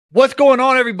What's going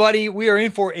on, everybody? We are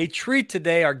in for a treat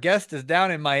today. Our guest is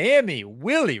down in Miami,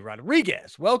 Willie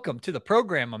Rodriguez. Welcome to the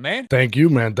program, my man. Thank you,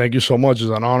 man. Thank you so much. It's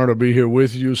an honor to be here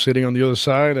with you, sitting on the other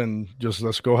side, and just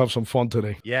let's go have some fun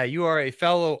today. Yeah, you are a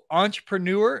fellow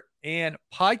entrepreneur and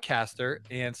podcaster.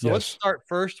 And so let's Yes. start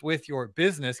first with your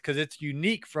business because it's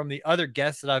unique from the other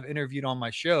guests that I've interviewed on my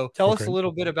show. Tell us a Okay.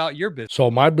 little bit about your business. So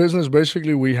my business,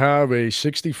 basically, we have a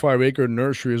 65-acre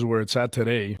nursery is where it's at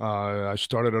today. I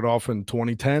started it off in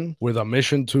 2010 with a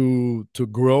mission to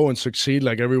grow and succeed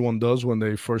like everyone does when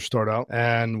they first start out.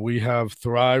 And we have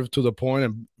thrived to the point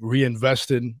and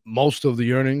reinvested most of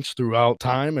the earnings throughout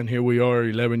time. And here we are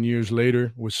 11 years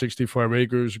later with 65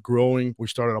 acres growing. We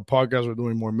started a podcast. We're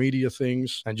doing more media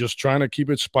things and just trying to keep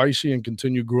it spicy and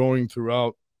continue growing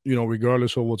throughout,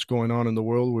 regardless of what's going on in the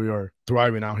world. We are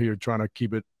thriving out here, trying to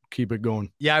keep it going.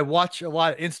 Yeah, I watch a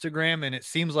lot of Instagram and it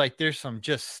seems like there's some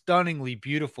just stunningly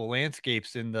beautiful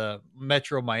landscapes in the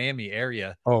metro Miami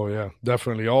area. Oh yeah,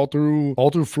 definitely. All through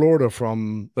Florida,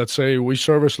 from, let's say, we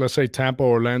service, let's say, Tampa,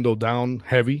 Orlando down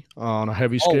heavy, on a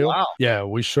heavy Oh, scale. wow. Yeah,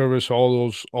 we service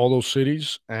all those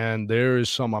cities, and there is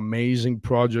some amazing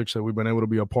projects that we've been able to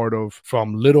be a part of,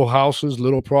 from little houses,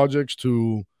 little projects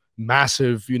to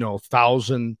massive,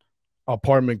 1,000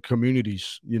 apartment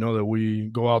communities, that we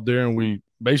go out there and we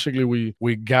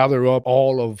gather up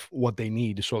all of what they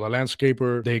need. So the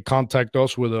landscaper, they contact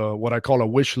us with a what I call a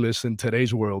wish list in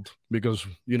today's world, because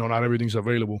not everything's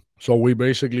available. So we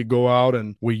basically go out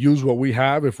and we use what we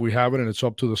have if we have it, and it's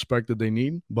up to the spec that they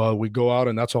need. But we go out,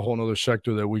 and that's a whole nother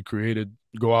sector that we created.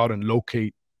 Go out and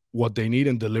locate what they need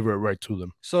and deliver it right to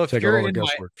them. So Take out all the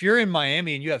guesswork. if you're in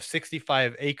Miami and you have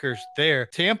 65 acres there,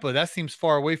 Tampa, that seems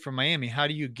far away from Miami. How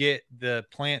do you get the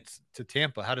plants to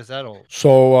Tampa? How does that all?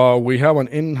 So we have an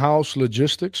in-house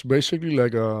logistics, basically,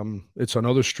 like it's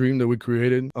another stream that we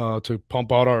created to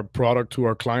pump out our product to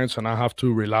our clients, and I have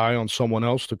to rely on someone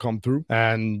else to come through.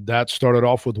 And that started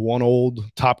off with one old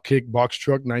top kick box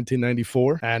truck,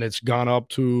 1994, and it's gone up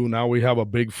to now we have a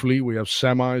big fleet. We have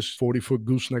semis, 40-foot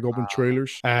gooseneck open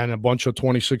trailers, and a bunch of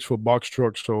 26-foot box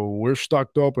trucks. So we're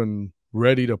stocked up and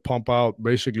ready to pump out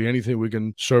basically anything. We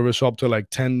can service up to like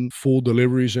 10 full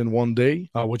deliveries in one day,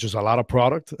 which is a lot of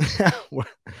product.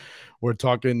 we're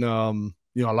talking, a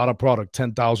lot of product,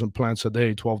 10,000 plants a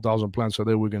day, 12,000 plants a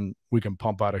day. We can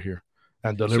pump out of here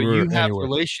and So deliver you have anywhere.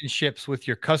 relationships with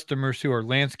your customers who are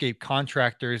landscape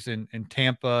contractors in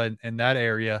Tampa and that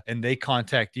area, and they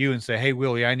contact you and say, "Hey,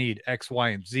 Willie, I need X, Y,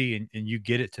 and Z," and you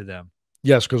get it to them.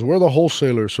 Yes, because we're the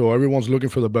wholesaler, so everyone's looking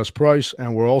for the best price,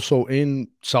 and we're also in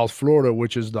South Florida,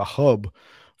 which is the hub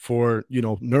for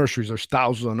nurseries. There's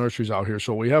thousands of nurseries out here,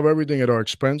 so we have everything at our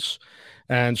expense,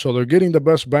 and so they're getting the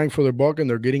best bang for their buck, and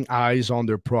they're getting eyes on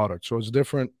their product. So it's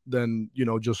different than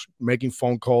just making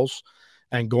phone calls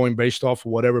and going based off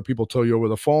of whatever people tell you over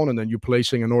the phone, and then you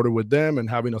placing an order with them and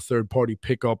having a third party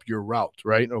pick up your route,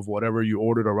 right, of whatever you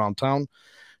ordered around town.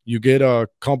 You get a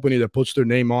company that puts their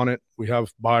name on it. We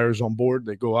have buyers on board.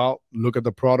 They go out, look at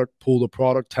the product, pull the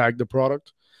product, tag the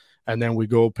product, and then we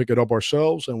go pick it up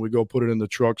ourselves and we go put it in the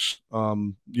trucks,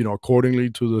 accordingly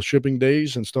to the shipping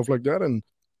days and stuff like that. And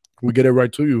we get it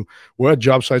right to you. We're at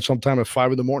job sites sometime at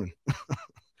 5 a.m.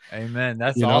 Amen.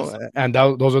 That's awesome. And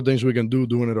those are things we can do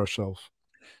doing it ourselves.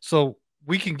 So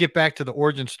we can get back to the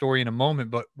origin story in a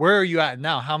moment, but where are you at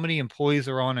now? How many employees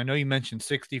are on? I know you mentioned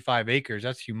 65 acres.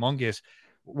 That's humongous.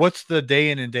 What's the day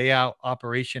in and day out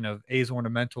operation of A's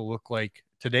Ornamental look like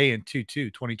today in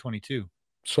 2022?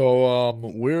 So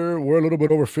we're a little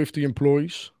bit over 50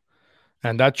 employees,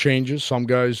 and that changes. Some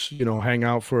guys, hang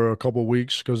out for a couple of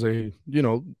weeks because they,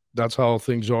 that's how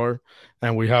things are.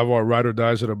 And we have our ride or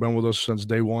dies that have been with us since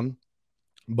day one.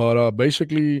 But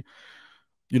basically,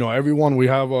 everyone, we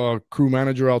have a crew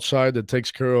manager outside that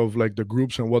takes care of like the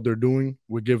groups and what they're doing.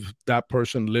 We give that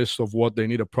person lists of what they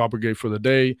need to propagate for the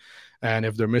day. And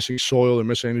if they're missing soil or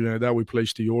missing anything like that, we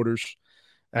place the orders.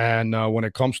 And when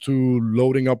it comes to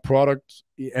loading up product,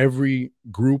 every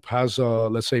group has a,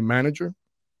 let's say, manager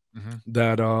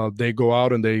that they go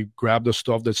out and they grab the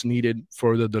stuff that's needed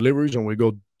for the deliveries, and we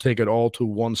go take it all to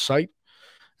one site.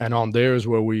 And on there is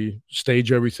where we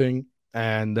stage everything.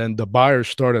 And then the buyers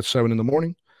start at 7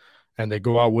 a.m. and they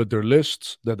go out with their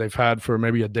lists that they've had for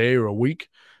maybe a day or a week.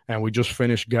 And we just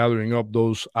finish gathering up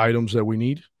those items that we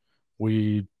need.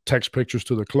 We text pictures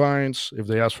to the clients. If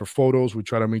they ask for photos, we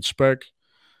try to meet spec.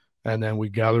 And then we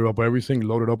gather up everything,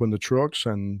 load it up in the trucks,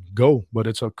 and go. But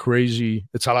it's a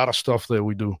lot of stuff that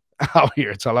we do out here.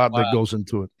 It's a lot that goes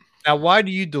into it. Now, why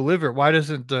do you deliver? Why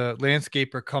doesn't the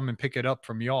landscaper come and pick it up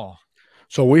from y'all?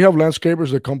 So we have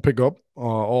landscapers that come pick up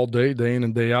all day, day in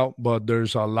and day out. But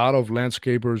there's a lot of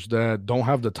landscapers that don't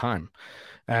have the time.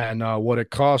 And what it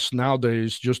costs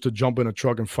nowadays just to jump in a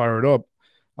truck and fire it up,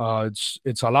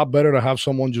 it's a lot better to have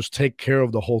someone just take care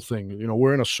of the whole thing. You know,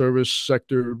 we're in a service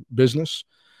sector business,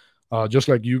 just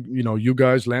like you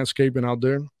guys landscaping out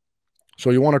there. So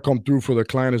you want to come through for the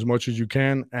client as much as you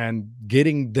can, and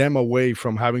getting them away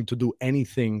from having to do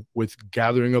anything with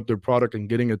gathering up their product and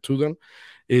getting it to them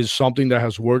is something that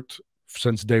has worked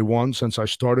since day one, since I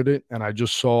started it. And I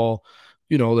just saw,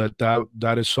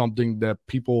 that is something that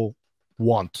people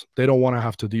want. They don't want to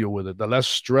have to deal with it. The less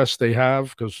stress they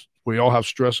have, because we all have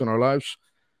stress in our lives,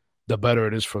 the better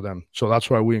it is for them. So that's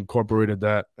why we incorporated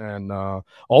that. And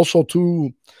also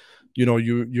too,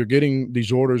 you're getting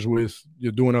these orders with,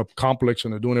 you're doing a complex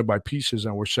and they're doing it by pieces,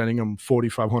 and we're sending them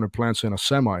 4,500 plants in a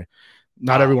semi.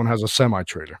 Not everyone has a semi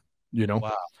trailer,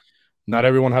 Wow. not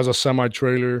everyone has a semi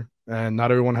trailer, and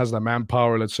not everyone has the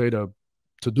manpower, let's say, to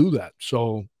do that.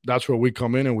 So that's where we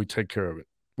come in and we take care of it.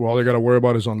 Well, all they got to worry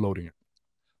about is unloading it.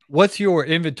 What's your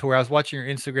inventory? I was watching your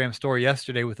Instagram story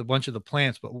yesterday with a bunch of the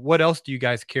plants, but what else do you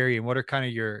guys carry, and what are kind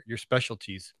of your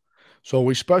specialties? So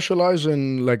we specialize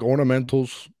in like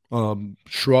ornamentals,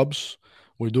 shrubs.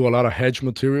 We do a lot of hedge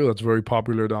material that's very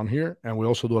popular down here, and we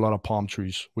also do a lot of palm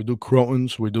trees. We do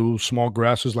crotons. We do small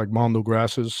grasses like mondo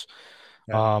grasses.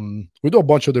 Yeah. We do a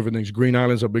bunch of different things. Green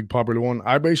Island's a big popular one.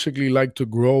 I basically like to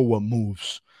grow what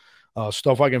moves.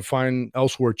 Stuff I can find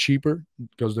elsewhere cheaper,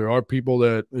 because there are people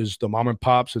that is the mom and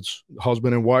pops, it's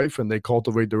husband and wife, and they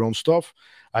cultivate their own stuff.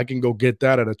 I can go get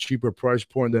that at a cheaper price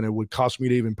point than it would cost me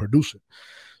to even produce it.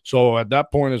 So at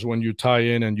that point is when you tie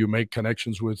in and you make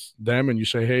connections with them, and you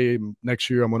say, hey, next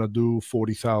year I'm going to do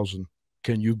 40,000.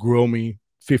 Can you grow me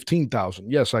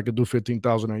 15,000? Yes, I could do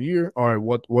 15,000 a year. All right,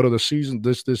 what are the seasons?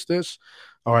 This.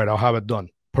 All right, I'll have it done.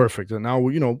 Perfect. And now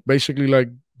we, basically like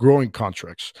growing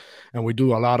contracts. And we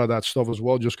do a lot of that stuff as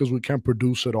well, just because we can't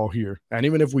produce it all here. And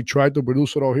even if we tried to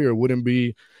produce it all here, it wouldn't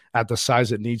be at the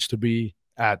size it needs to be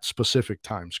at specific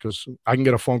times, because I can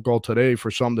get a phone call today for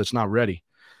something that's not ready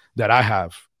that I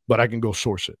have, but I can go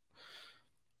source it.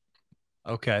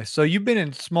 Okay. So you've been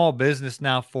in small business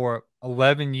now for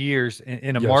 11 years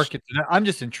in a Yes. market. I'm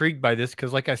just intrigued by this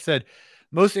because, like I said,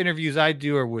 most interviews I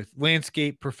do are with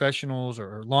landscape professionals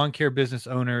or lawn care business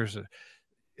owners.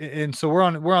 And so we're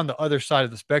on the other side of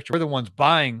the spectrum. We're the ones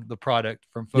buying the product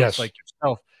from folks Yes. like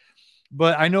yourself.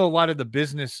 But I know a lot of the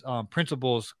business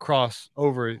principles cross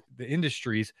over the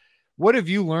industries. What have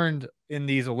you learned in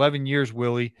these 11 years,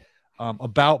 Willie,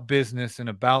 about business and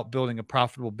about building a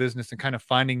profitable business and kind of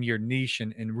finding your niche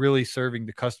and really serving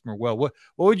the customer well? What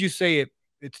would you say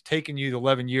it's taken you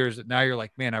 11 years that now you're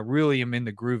like, man, I really am in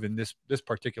the groove in this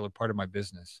particular part of my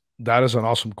business? That is an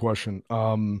awesome question.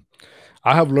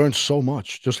 I have learned so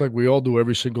much, just like we all do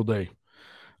every single day.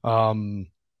 Um,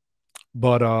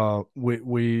 but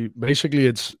we basically,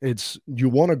 it's you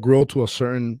want to grow to a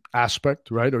certain aspect,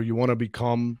 right? Or you want to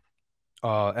become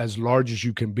as large as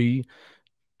you can be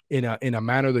in a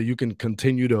manner that you can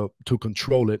continue to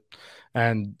control it.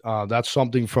 And that's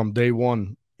something from day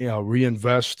one.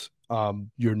 Reinvest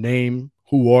your name.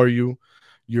 Who are you?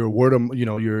 Your word of,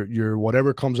 your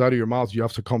whatever comes out of your mouth, you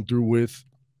have to come through with.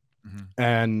 Mm-hmm.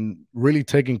 And really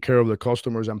taking care of the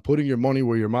customers and putting your money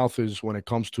where your mouth is when it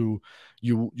comes to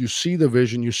you see the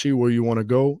vision, you see where you want to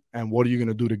go, and what are you going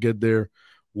to do to get there,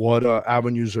 what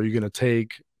avenues are you going to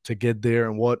take to get there,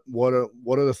 and what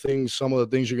are the things, some of the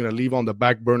things you're going to leave on the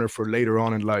back burner for later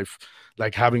on in life,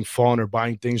 like having fun or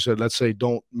buying things that, let's say,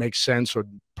 don't make sense or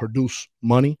produce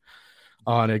money.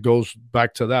 And it goes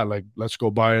back to that. Like, let's go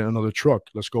buy another truck.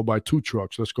 Let's go buy 2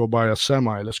 trucks. Let's go buy a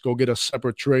semi. Let's go get a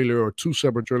separate trailer or 2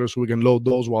 separate trailers so we can load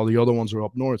those while the other ones are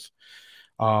up north.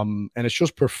 And it's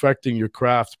just perfecting your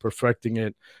craft, perfecting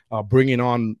it, bringing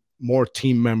on more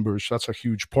team members. That's a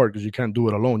huge part, because you can't do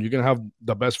it alone. You can have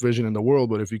the best vision in the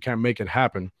world, but if you can't make it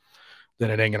happen,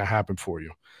 then it ain't going to happen for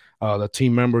you. The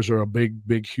team members are a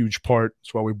big, huge part.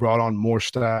 That's why we brought on more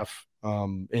staff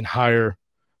in higher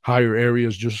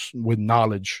areas, just with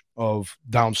knowledge of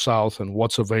down south and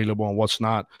what's available and what's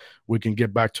not. We can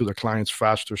get back to the clients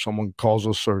faster. Someone calls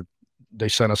us or they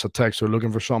send us a text, they're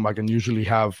looking for something. I can usually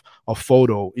have a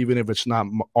photo, even if it's not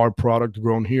our product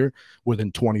grown here,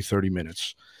 within 20-30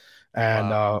 minutes,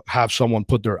 and have someone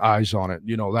put their eyes on it.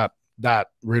 That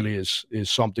really is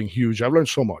something huge. I've learned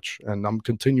so much, and I'm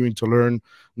continuing to learn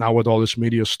now with all this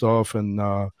media stuff, and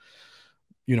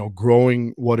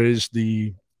growing what is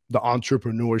the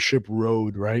entrepreneurship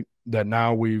road, right? That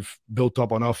now we've built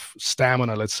up enough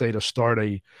stamina, let's say, to start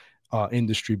a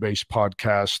industry-based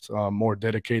podcast, more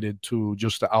dedicated to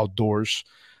just the outdoors,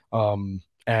 and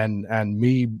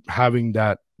me having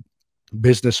that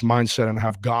business mindset and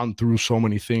have gone through so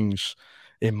many things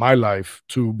in my life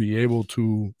to be able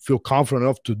to feel confident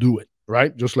enough to do it,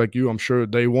 right? Just like you, I'm sure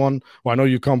day one. Well, I know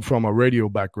you come from a radio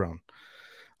background.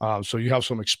 So you have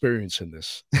some experience in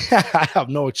this. I have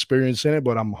no experience in it,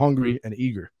 but I'm hungry and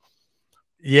eager.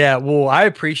 Yeah, well, I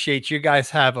appreciate you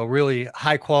guys have a really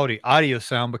high quality audio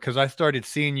sound, because I started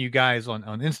seeing you guys on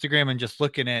Instagram and just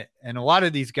looking at, and a lot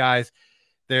of these guys,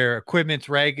 their equipment's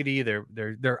raggedy,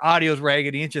 their audio's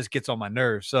raggedy, it just gets on my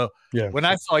nerves. So Yeah. when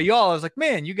I saw y'all, I was like,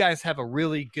 man, you guys have a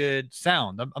really good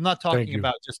sound. I'm not Thank talking you.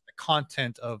 about just the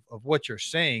content of what you're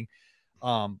saying,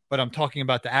 but I'm talking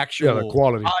about the Yeah, the actual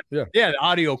quality. Yeah. the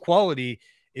audio quality.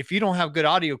 If you don't have good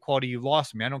audio quality, you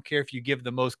lost me. I don't care if you give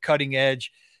the most cutting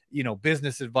edge,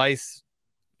 business advice.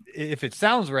 If it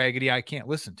sounds raggedy, I can't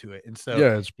listen to it. And so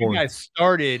Yeah, it's you boring. guys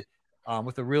started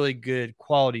with a really good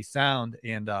quality sound,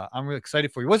 and I'm really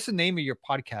excited for you. What's the name of your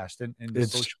podcast and the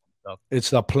social stuff?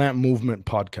 It's the Plant Movement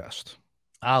Podcast.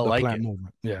 I The like Plant it.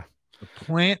 Movement. Yeah. The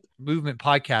Plant Movement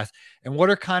Podcast. And what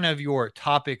are kind of your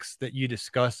topics that you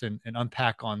discuss and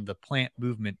unpack on the Plant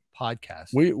Movement Podcast?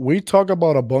 We talk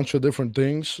about a bunch of different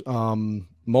things.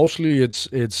 Mostly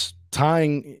it's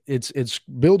tying, it's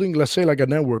building, let's say, like a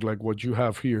network, like what you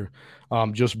have here.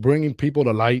 Just bringing people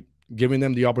to light, giving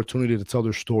them the opportunity to tell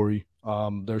their story.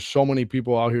 There's so many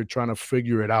people out here trying to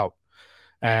figure it out,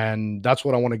 and that's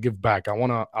what I want to give back. I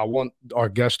want our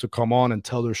guests to come on and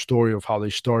tell their story of how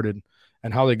they started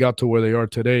and how they got to where they are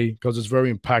today, because it's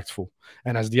very impactful.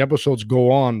 And as the episodes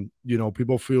go on,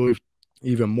 people feel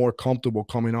even more comfortable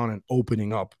coming on and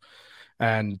opening up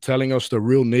and telling us the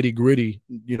real nitty gritty,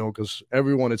 because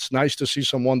everyone, it's nice to see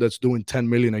someone that's doing 10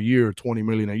 million a year, 20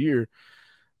 million a year,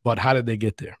 but how did they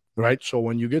get there? Right. So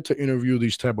when you get to interview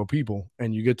these type of people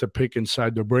and you get to pick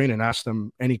inside their brain and ask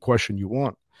them any question you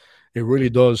want, it really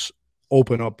does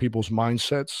open up people's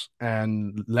mindsets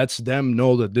and lets them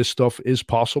know that this stuff is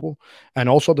possible. And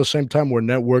also at the same time, we're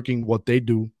networking what they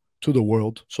do to the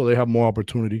world, so they have more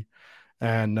opportunity.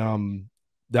 And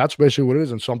that's basically what it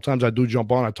is. And sometimes I do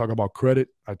jump on. I talk about credit.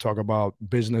 I talk about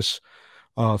business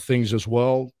things as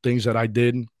well, things that I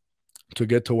did to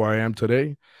get to where I am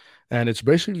today. And it's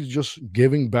basically just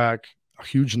giving back, a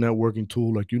huge networking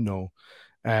tool, like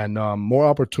and more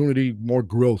opportunity, more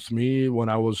growth. Me, when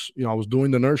I was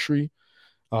doing the nursery,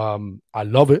 I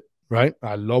love it, right?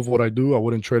 I love what I do. I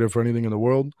wouldn't trade it for anything in the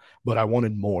world, but I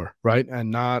wanted more, right?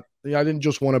 And I didn't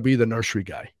just want to be the nursery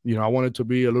guy. I wanted to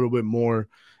be a little bit more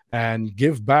and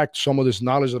give back some of this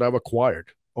knowledge that I've acquired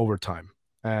over time.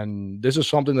 And this is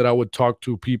something that I would talk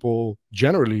to people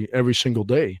generally every single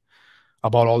day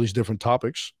about all these different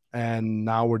topics. And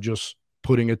now we're just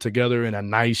putting it together in a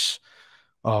nice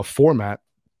format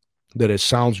that it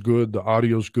sounds good, the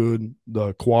audio's good,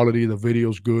 the quality, the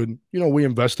video's good. We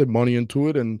invested money into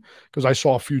it, and because I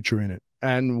saw a future in it.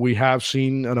 And we have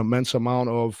seen an immense amount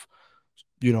of,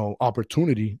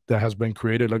 opportunity that has been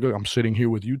created. Like I'm sitting here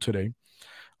with you today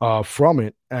from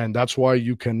it. And that's why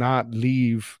you cannot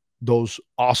leave those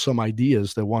awesome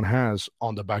ideas that one has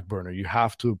on the back burner. You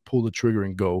have to pull the trigger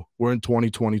and go. We're in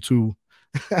 2022,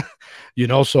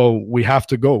 so we have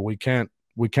to go. We can't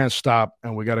stop,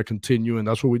 and we got to continue. And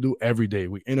that's what we do every day.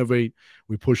 We innovate,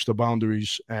 we push the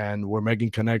boundaries, and we're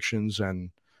making connections and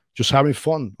just having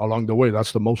fun along the way.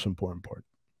 That's the most important part.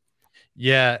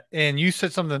 Yeah. And you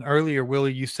said something earlier,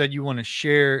 Willie. You said you want to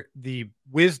share the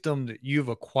wisdom that you've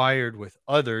acquired with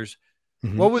others.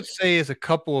 Mm-hmm. What would say is a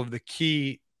couple of the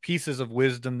key pieces of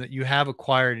wisdom that you have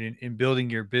acquired in building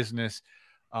your business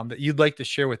that you'd like to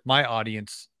share with my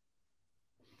audience?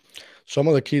 Some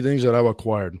of the key things that I've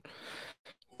acquired.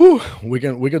 Whew, we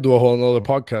could do a whole nother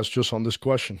podcast just on this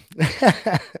question.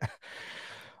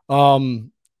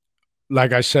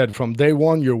 Like I said, from day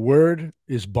one, your word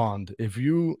is bond. If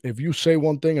you say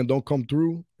one thing and don't come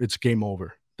through, it's game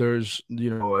over. There's,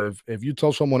 if you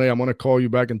tell someone, hey, I'm going to call you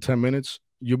back in 10 minutes,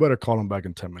 you better call them back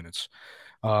in 10 minutes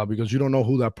because you don't know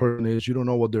who that person is. You don't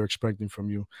know what they're expecting from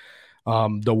you.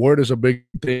 The word is a big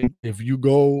thing. If you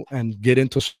go and get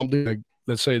into something, like,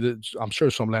 let's say that, I'm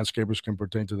sure some landscapers can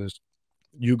pertain to this.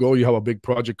 You have a big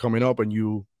project coming up and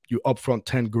you upfront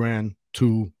 10 grand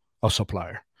to a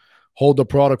supplier. Hold the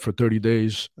product for 30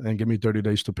 days and give me 30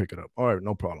 days to pick it up. All right,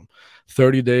 no problem.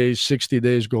 30 days, 60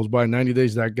 days goes by, 90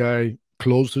 days, that guy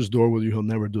closed his door with you. He'll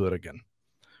never do it again,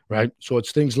 right? So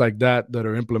it's things like that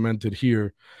are implemented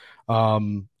here.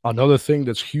 Another thing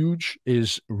that's huge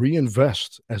is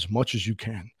reinvest as much as you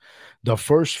can. The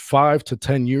first 5 to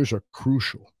 10 years are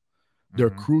crucial. They're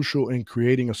crucial in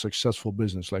creating a successful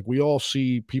business. Like, we all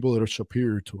see people that are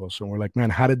superior to us, and we're like, man,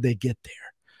 how did they get there?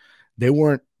 They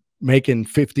weren't making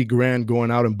 50 grand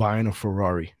going out and buying a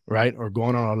Ferrari, right? Or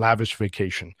going on a lavish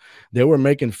vacation. They were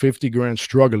making 50 grand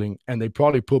struggling, and they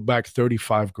probably put back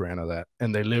 35 grand of that.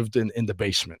 And they lived in the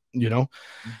basement, you know?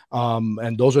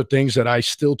 And those are things that I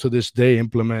still to this day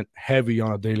implement heavy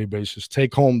on a daily basis.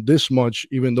 Take home this much,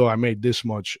 even though I made this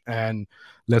much, and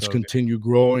let's continue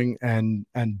growing and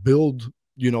build,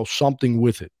 you know, something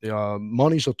with it.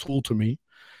 Money's a tool to me.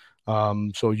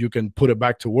 So you can put it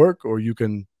back to work, or you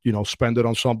can, you know, spend it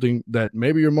on something that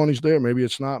maybe your money's there, maybe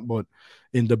it's not. But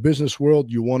in the business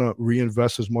world, you want to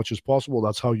reinvest as much as possible.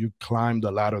 That's how you climb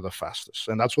the ladder the fastest.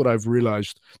 And that's what I've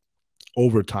realized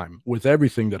over time with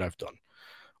everything that I've done.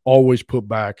 Always put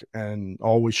back and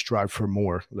always strive for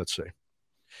more, let's say.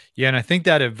 Yeah, and I think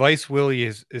that advice, Willie,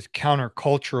 is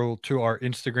countercultural to our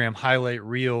Instagram highlight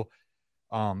reel.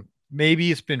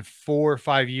 Maybe it's been 4 or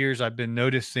 5 years I've been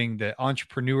noticing that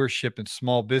entrepreneurship and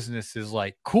small business is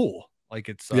like cool. Like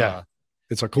it's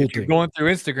it's a cool if you're thing. going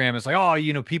through Instagram, it's like, oh,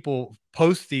 you know, people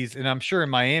post these, and I'm sure in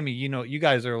Miami, you know, you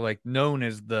guys are like known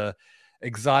as the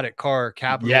exotic car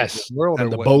capital of the world, and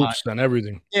or the whatnot. boats and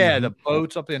everything. Yeah, the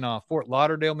boats up in Fort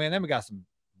Lauderdale, man. Then we got some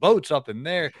boats up in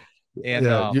there, and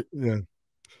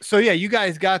so yeah, you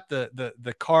guys got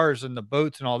the cars and the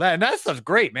boats and all that, and that stuff's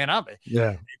great, man.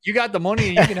 If you got the money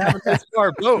and you can have a nice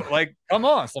car boat, like come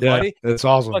on, somebody. Yeah, it's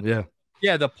awesome. But,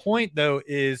 yeah. The point though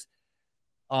is,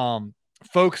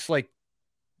 folks like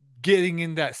getting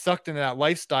in that sucked into that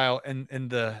lifestyle, and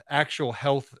the actual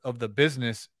health of the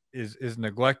business is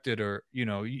neglected, or you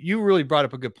know, you really brought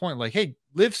up a good point. Like, hey,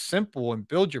 live simple and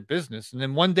build your business, and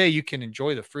then one day you can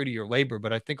enjoy the fruit of your labor.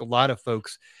 But I think a lot of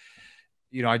folks,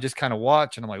 you know, I just kind of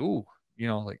watch and I'm like, ooh, you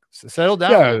know, like settle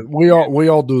down. Yeah, we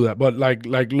all do that. But like,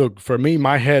 look, for me,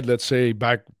 my head, let's say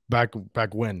back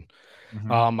when,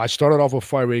 I started off with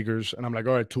 5 acres, and I'm like,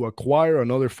 all right, to acquire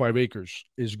another 5 acres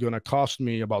is going to cost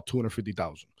me about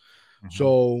 250,000.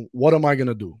 So what am I going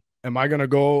to do? Am I going to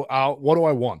go out? What do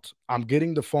I want? I'm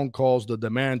getting the phone calls, the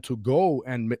demand to go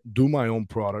and do my own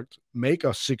product, make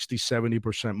a 60,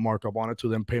 70% markup on it to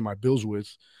then pay my bills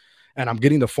with. And I'm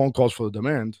getting the phone calls for the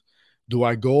demand. Do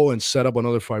I go and set up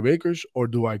another 5 acres, or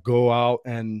do I go out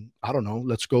and, I don't know,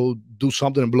 let's go do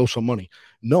something and blow some money?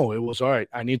 No, it was, all right,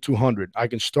 I need 200. I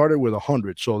can start it with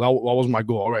 100. So that was my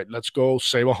goal. All right, let's go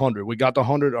save 100. We got the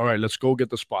 100. All right, let's go get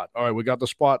the spot. All right, we got the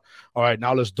spot. All right,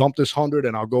 now let's dump this 100,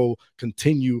 and I'll go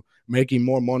continue making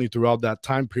more money throughout that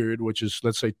time period, which is,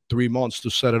 let's say, 3 months to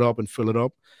set it up and fill it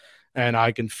up. And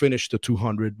I can finish the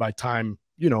 200 by time,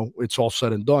 you know, it's all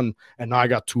said and done. And now I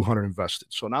got 200 invested.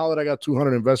 So now that I got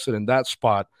 200 invested in that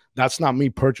spot, that's not me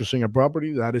purchasing a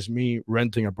property. That is me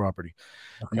renting a property.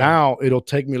 Now it'll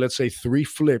take me, let's say, 3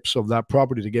 flips of that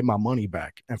property to get my money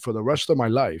back. And for the rest of my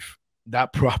life,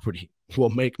 that property will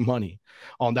make money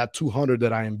on that 200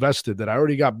 that I invested, that I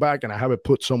already got back, and I have it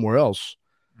put somewhere else.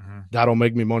 That'll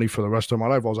make me money for the rest of my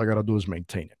life. All I got to do is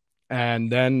maintain it.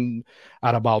 And then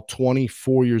at about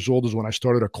 24 years old is when I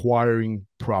started acquiring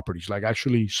properties, like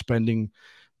actually spending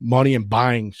money and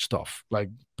buying stuff, like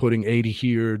putting 80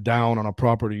 here down on a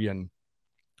property and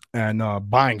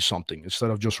buying something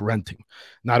instead of just renting.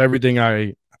 Not everything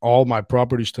all my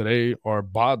properties today are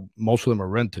bought. Most of them are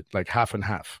rented, like half and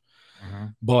half.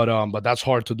 But that's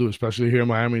hard to do, especially here in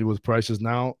Miami with prices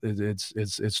now.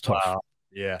 It's tough. Wow.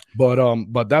 Yeah.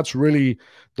 But that's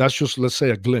just, let's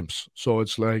say, a glimpse. So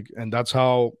it's like, and that's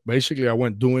how basically I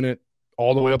went doing it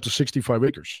all the way up to 65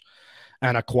 acres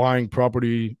and acquiring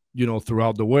property, you know,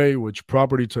 throughout the way, which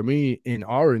property to me in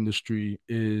our industry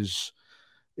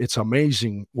it's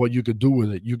amazing what you could do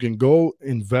with it. You can go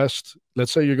invest.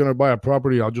 Let's say you're going to buy a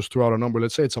property. I'll just throw out a number.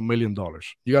 Let's say it's $1 million.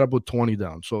 You got to put 20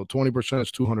 down. So 20%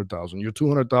 is 200,000. You're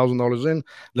 $200,000 in.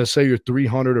 Let's say you're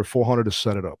 300 or 400 to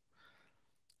set it up.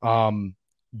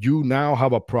 You now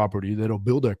have a property that'll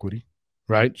build equity,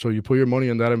 right? So you put your money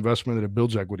in that investment and it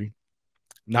builds equity.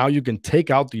 Now you can take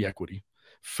out the equity,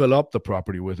 fill up the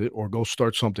property with it, or go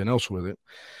start something else with it.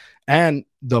 And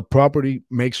the property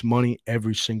makes money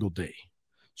every single day.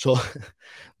 So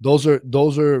those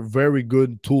are very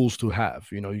good tools to have.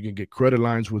 You know, you can get credit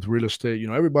lines with real estate. You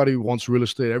know, everybody wants real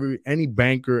estate. Any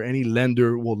banker, any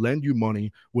lender will lend you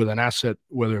money with an asset,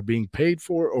 whether being paid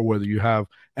for or whether you have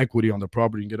equity on the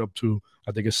property, and get up to,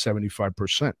 I think it's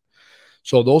 75%.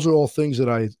 So those are all things that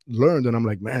I learned, and I'm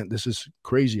like, man, this is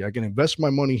crazy. I can invest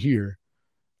my money here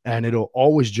and it'll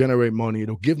always generate money.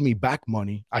 It'll give me back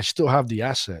money. I still have the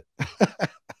asset.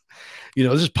 You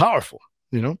know, this is powerful.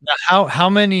 You know, how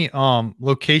many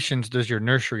locations does your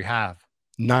nursery have?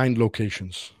 9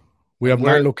 locations. We have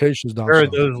 9 locations down. Where are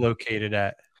those located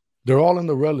at? They're all in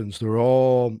the Redlands. They're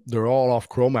all off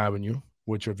Chrome Avenue,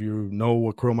 which if you know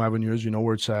what Chrome Avenue is, you know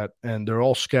where it's at, and they're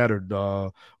all scattered.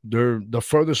 They're the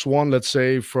furthest one, let's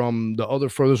say, from the other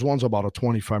furthest one's about a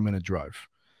 25-minute drive.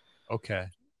 Okay.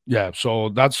 Yeah, so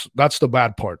that's the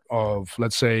bad part of,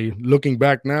 let's say, looking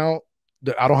back now,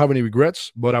 I don't have any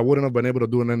regrets, but I wouldn't have been able to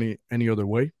do it any other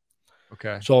way.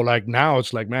 Okay. So like now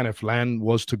it's like, man, if land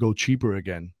was to go cheaper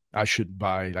again, I should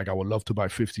buy, like I would love to buy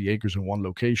 50 acres in one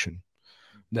location.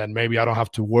 Then maybe I don't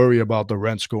have to worry about the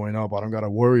rents going up. I don't got to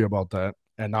worry about that.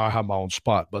 And now I have my own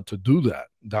spot. But to do that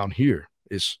down here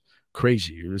is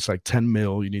crazy. It's like 10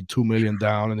 mil. You need 2 million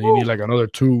down, and then you need like another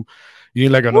two. You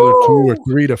need like another 2 or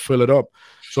 3 to fill it up.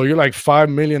 So you're like 5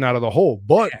 million out of the hole.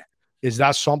 But is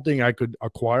that something I could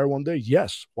acquire one day?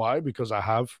 Yes. Why? Because I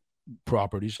have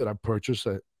properties that I purchased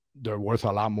that they're worth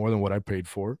a lot more than what I paid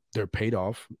for. They're paid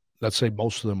off. Let's say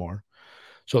most of them are.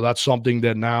 So that's something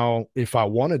that now, if I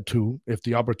wanted to, if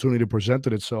the opportunity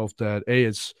presented itself that, hey,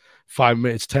 it's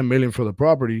 10 million for the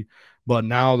property, but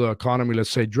now the economy, let's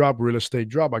say, real estate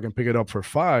drop, I can pick it up for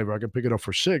 5, or I can pick it up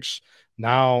for 6.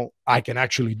 Now I can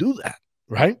actually do that,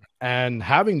 right? And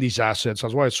having these assets,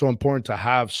 that's why it's so important to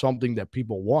have something that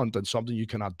people want and something you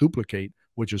cannot duplicate,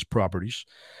 which is properties.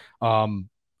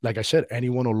 Like I said,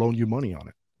 anyone will loan you money on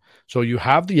it. So you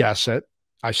have the asset.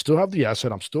 I still have the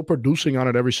asset. I'm still producing on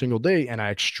it every single day, and I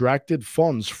extracted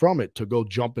funds from it to go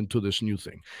jump into this new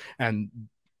thing. And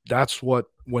that's what,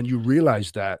 when you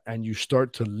realize that and you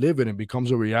start to live it and becomes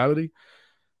a reality,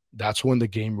 that's when the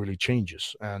game really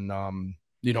changes. And,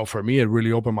 for me, it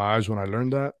really opened my eyes when I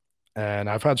learned that. And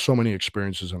I've had so many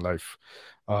experiences in life.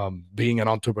 Being an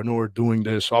entrepreneur, doing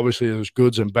this, obviously there's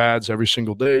goods and bads every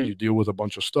single day. You deal with a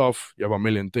bunch of stuff. You have a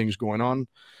million things going on,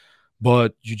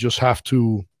 but you just have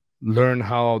to learn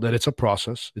how that it's a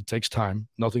process. It takes time.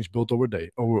 Nothing's built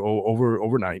overnight.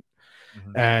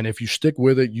 Mm-hmm. And if you stick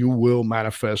with it, you will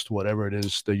manifest whatever it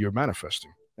is that you're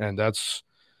manifesting. And that's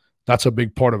a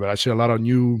big part of it. I see a lot of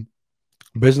new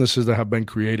businesses that have been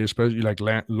created, especially like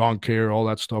lawn care, all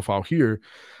that stuff out here,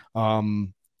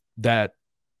 that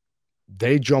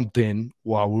they jumped in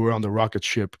while we were on the rocket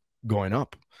ship going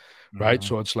up, right? Mm-hmm.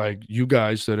 So it's like, you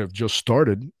guys that have just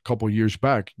started a couple of years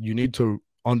back, you need to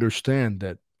understand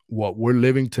that what we're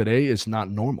living today is not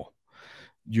normal.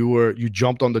 You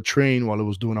jumped on the train while it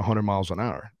was doing 100 miles an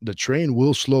hour. The train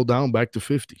will slow down back to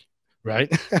 50, right?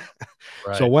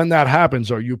 Right. So when that happens,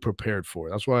 are you prepared for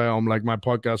it? That's why I'm like, my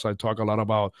podcast, I talk a lot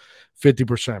about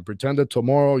 50%. Pretend that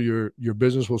tomorrow your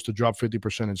business was to drop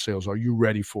 50% in sales. Are you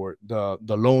ready for it?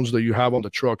 The loans that you have on the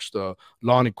trucks, the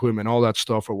lawn equipment, all that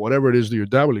stuff, or whatever it is that you're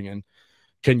dabbling in,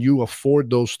 can you afford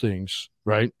those things,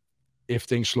 right? If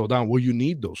things slow down, will you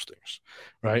need those things,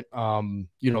 right?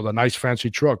 The nice fancy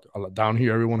truck down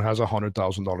here, everyone has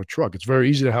 $100,000 truck. It's very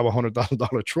easy to have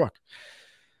 $100,000 truck,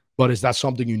 but is that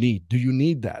something you need? Do you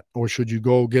need that? Or should you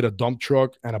go get a dump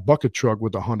truck and a bucket truck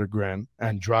with $100,000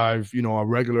 and drive, a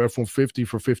regular F-150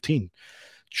 for 15?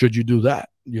 Should you do that?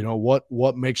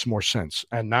 What makes more sense?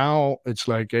 And now it's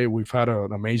like, hey, we've had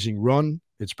an amazing run.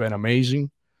 It's been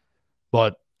amazing,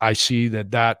 but I see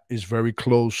that is very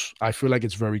close. I feel like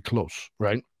it's very close,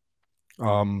 right?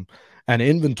 And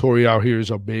inventory out here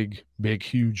is a big,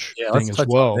 huge thing as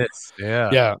well.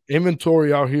 Yeah.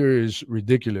 Inventory out here is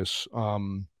ridiculous.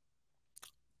 So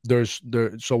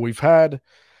we've had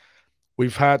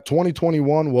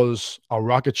 2021 was a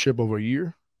rocket ship of a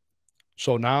year.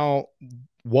 So now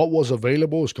what was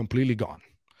available is completely gone.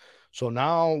 So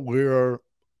now we're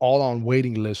all on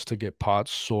waiting lists to get pots,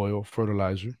 soil,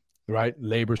 fertilizer. Right?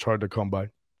 Labor's hard to come by.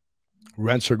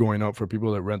 Rents are going up for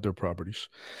people that rent their properties.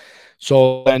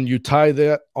 So then you tie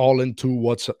that all into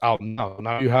what's out now.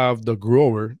 Now you have the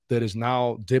grower that is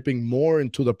now dipping more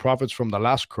into the profits from the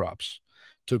last crops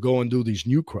to go and do these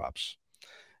new crops.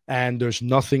 And there's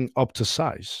nothing up to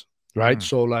size, right?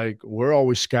 So like we're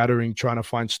always scattering, trying to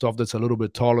find stuff that's a little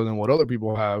bit taller than what other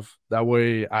people have. That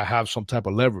way I have some type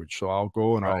of leverage. So I'll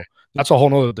go and that's a whole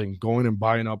nother thing, going and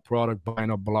buying up product,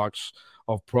 buying up blocks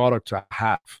of product to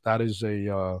have. That's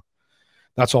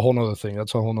a whole nother thing.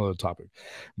 That's a whole nother topic.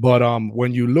 But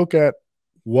when you look at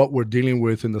what we're dealing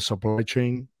with in the supply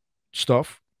chain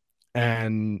stuff,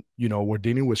 and we're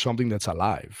dealing with something that's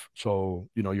alive. So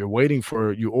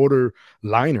you order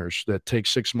liners that take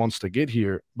 6 months to get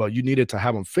here, but you needed to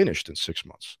have them finished in 6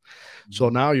 months. So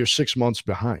now you're 6 months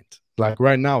behind. Like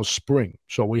right now, spring.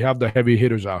 So we have the heavy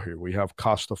hitters out here. We have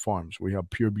Costa Farms. We have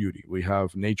Pure Beauty. We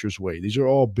have Nature's Way. These are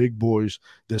all big boys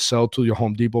that sell to your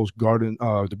Home Depot's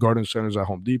the garden centers at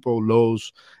Home Depot,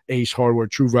 Lowe's, Ace Hardware,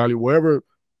 True Value, wherever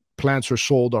plants are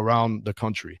sold around the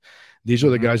country. These are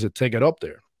the guys that take it up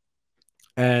there.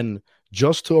 And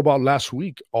just to about last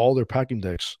week, all their packing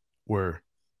decks were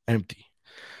empty.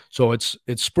 So it's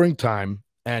springtime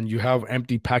and you have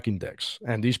empty packing decks,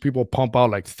 and these people pump out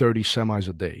like 30 semis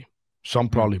a day, some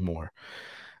Mm. probably more.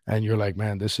 And you're like,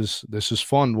 man, this is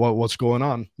fun. What's going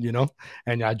on, you know?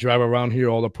 And I drive around here,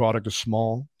 all the product is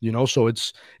small, you know, so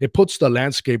it puts the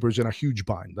landscapers in a huge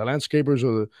bind. The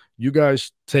landscapers you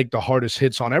guys take the hardest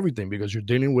hits on everything because you're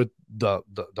dealing with the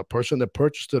person that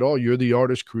purchased it all. You're the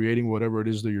artist creating whatever it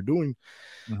is that you're doing.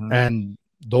 Mm-hmm. And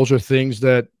those are things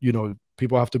that, you know,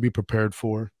 people have to be prepared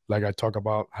for. Like I talk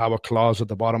about, have a clause at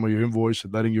the bottom of your invoice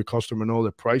and letting your customer know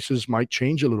that prices might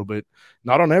change a little bit.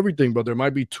 Not on everything, but there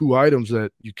might be 2 items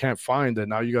that you can't find that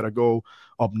now you got to go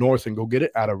up north and go get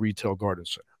it at a retail garden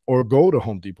center or go to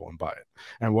Home Depot and buy it.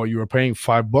 And what you were paying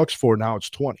 $5 for, now it's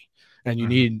 20, and you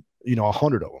need, you know,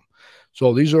 100 of them.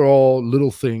 So these are all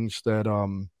little things that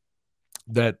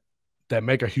that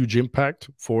make a huge impact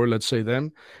for, let's say,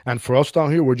 them. And for us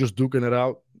down here, we're just duking it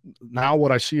out. Now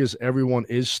what I see is everyone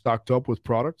is stocked up with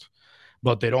product,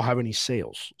 but they don't have any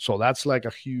sales. So that's like a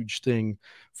huge thing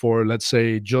for, let's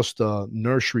say, just a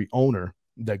nursery owner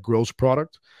that grows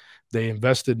product. They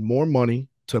invested more money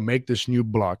to make this new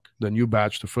block, the new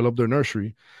batch, to fill up their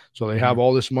nursery. So they have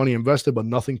all this money invested, but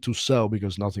nothing to sell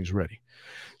because nothing's ready.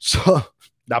 So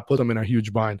that put them in a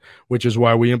huge bind, which is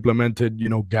why we implemented, you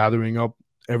know, gathering up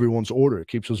everyone's order. It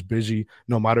keeps us busy.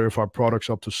 No matter if our product's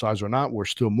up to size or not, we're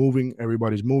still moving.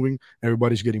 Everybody's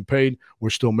getting paid. We're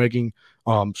still making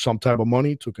some type of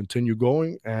money to continue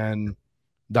going. And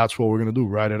that's what we're going to do,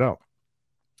 ride it out.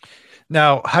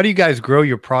 Now, how do you guys grow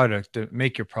your product, to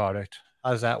make your product?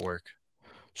 How does that work?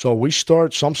 So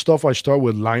some stuff I start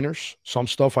with liners. Some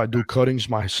stuff I do cuttings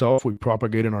myself. We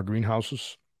propagate in our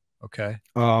greenhouses. Okay.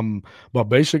 But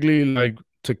basically, like,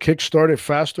 to kickstart it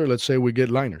faster, let's say we get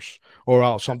liners.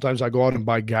 Or sometimes I go out and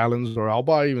buy gallons, or I'll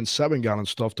buy even 7-gallon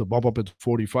stuff to bump up it to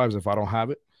 45s if I don't have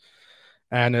it.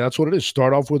 And that's what it is.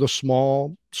 Start off with a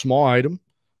small item.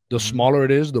 The smaller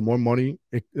it is, the more money,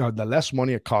 the less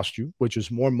money it costs you, which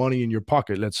is more money in your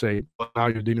pocket, let's say. But now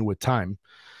you're dealing with time.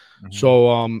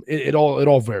 So it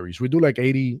all varies. We do like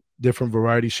 80 different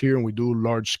varieties here, and we do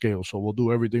large scale. So we'll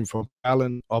do everything from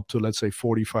gallon up to, let's say,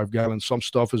 45 gallons. Some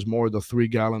stuff is more the 3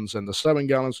 gallons and the 7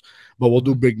 gallons, but we'll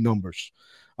do big numbers.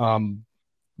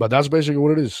 But that's basically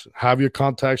what it is. Have your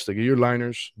contacts to get your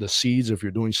liners, the seeds. If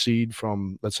you're doing seed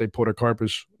from, let's say,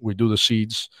 podocarpus, we do the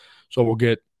seeds. So we'll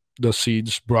get the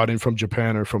seeds brought in from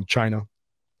Japan or from China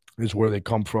is where they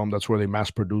come from. That's where they mass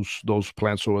produce those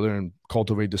plants over there and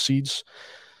cultivate the seeds.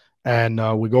 And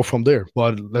we go from there.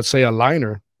 But let's say a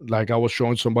liner, like I was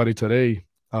showing somebody today,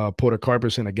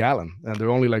 podocarpus in a gallon, and they're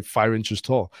only like 5 inches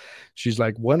tall. She's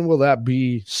like, when will that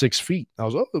be 6 feet? I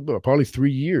was probably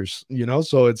 3 years, you know?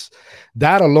 So it's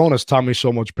that alone has taught me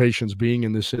so much patience being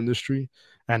in this industry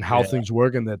and how things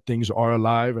work, and that things are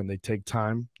alive and they take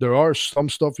time. There are some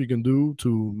stuff you can do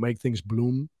to make things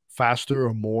bloom faster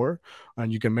or more,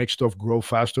 and you can make stuff grow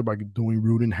faster by doing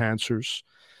root enhancers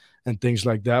and things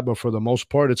like that. But for the most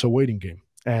part, it's a waiting game.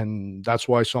 And that's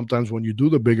why sometimes when you do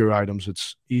the bigger items,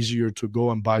 it's easier to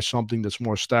go and buy something that's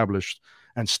more established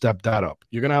and step that up.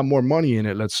 You're going to have more money in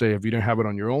it, let's say, if you didn't have it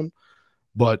on your own,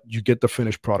 but you get the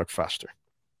finished product faster.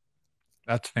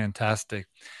 That's fantastic.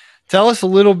 Tell us a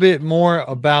little bit more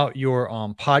about your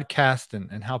podcast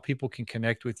and how people can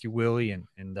connect with you, Willie.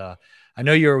 And I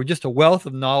know you're just a wealth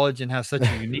of knowledge and have such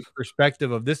a unique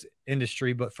perspective of this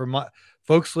industry. But for my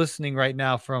folks listening right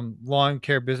now, from lawn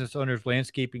care business owners,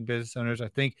 landscaping business owners, I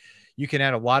think you can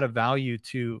add a lot of value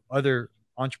to other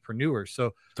entrepreneurs.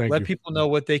 So let people know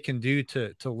what they can do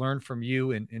to learn from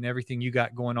you and everything you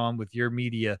got going on with your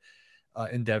media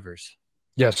endeavors.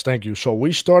 Yes, thank you. So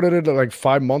we started it like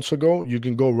 5 months ago. You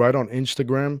can go right on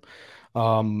Instagram.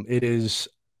 It is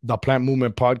the Plant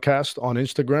Movement Podcast on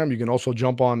Instagram. You can also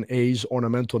jump on A's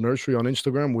Ornamental Nursery on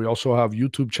Instagram. We also have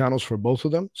YouTube channels for both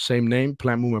of them. Same name,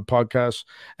 Plant Movement Podcast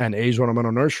and A's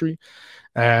Ornamental Nursery.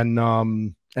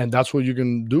 And that's what you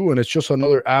can do. And it's just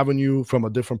another avenue from a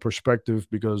different perspective,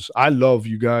 because I love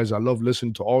you guys. I love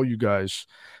listening to all you guys.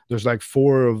 There's like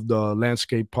 4 of the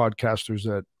landscape podcasters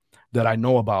that I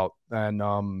know about. And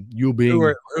you being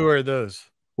who are those?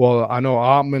 Well, I know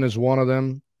Ottman is one of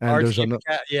them, and there's another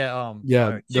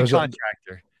there's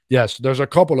contractor. Yes, there's a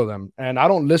couple of them, and I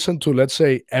don't listen to, let's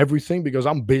say, everything because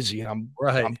I'm busy. I'm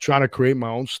trying to create my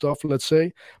own stuff, let's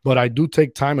say, but I do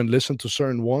take time and listen to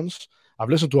certain ones. I've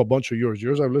listened to a bunch of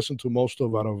yours. I've listened to most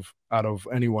of out of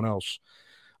anyone else.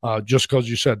 Just because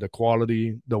you said the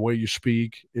quality, the way you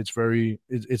speak, it's very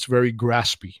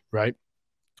graspy, right?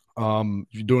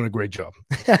 You're doing a great job.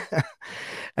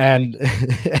 and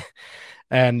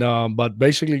but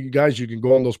basically, you guys, you can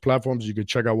go on those platforms. You can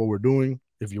check out what we're doing.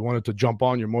 If you wanted to jump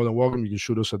on, you're more than welcome. You can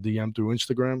shoot us a DM through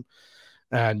Instagram.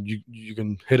 And you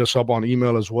can hit us up on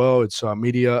email as well. It's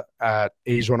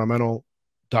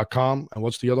media@aceornamental.com. And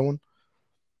what's the other one?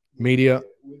 Media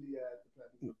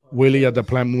Willie at the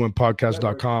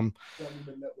plantmovementpodcast.com.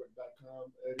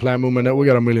 Plant Movement Network. We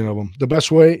got a million of them. The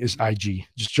best way is IG.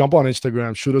 Just jump on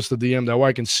Instagram, shoot us the DM. That way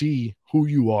I can see who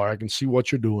you are. I can see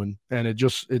what you're doing. And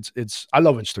it's I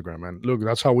love Instagram, man. Look,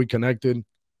 that's how we connected.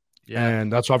 Yeah.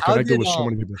 And that's how I've connected with so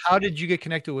many people. How did you get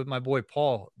connected with my boy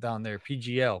Paul down there,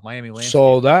 PGL, Miami Landscape?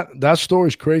 So that story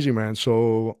is crazy, man.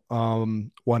 So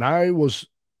when I was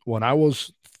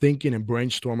thinking and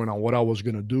brainstorming on what I was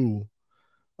gonna do,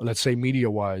 let's say media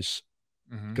wise,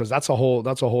 because that's a whole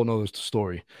nother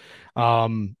story. I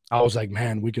was like,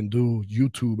 man, we can do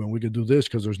YouTube and we can do this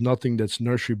because there's nothing that's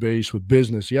nursery based with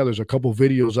business. Yeah, there's a couple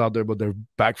videos out there, but they're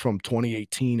back from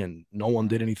 2018 and no one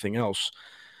did anything else.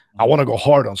 I want to go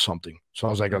hard on something. So I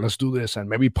was like, let's do this. And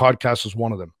maybe podcast is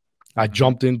one of them. I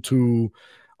jumped into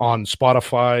on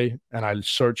Spotify and I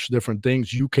searched different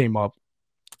things. You came up.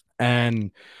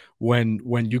 And when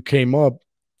you came up,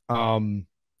 I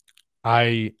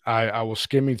was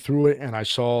skimming through it and I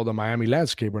saw the Miami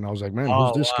Landscaper and I was like, man,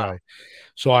 who's this guy?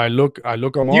 So I look him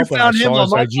up and I saw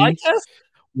his IG. Podcast?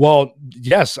 Well,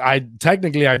 yes, I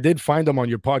did find him on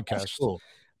your podcast. Cool.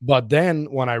 But then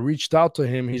when I reached out to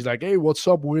him, he's like, hey, what's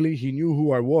up, Willie? He knew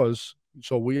who I was.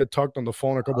 So we had talked on the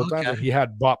phone a couple of times and he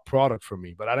had bought product from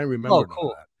me, but I didn't remember none of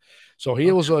that. So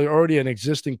he was already an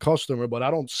existing customer, but I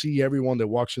don't see everyone that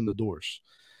walks in the doors.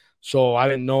 So I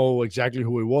didn't know exactly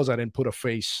who he was. I didn't put a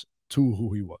face to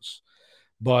who he was.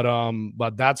 But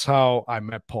that's how I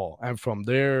met Paul. And from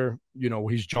there,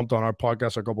 he's jumped on our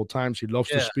podcast a couple of times. He loves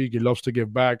to speak. He loves to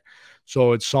give back.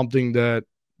 So it's something that,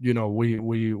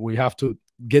 we have to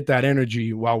get that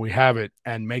energy while we have it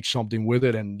and make something with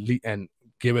it and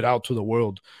give it out to the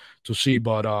world to see.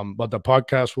 But the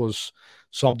podcast was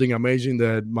something amazing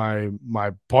that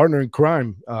my partner in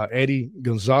crime, Eddie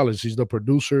Gonzalez, he's the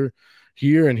producer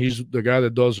here, and he's the guy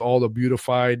that does all the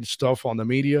beautified stuff on the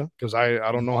media because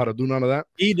I don't know how to do none of that.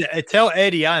 Tell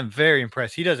Eddie I'm very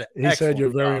impressed. He does it. He said you're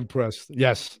very impressed.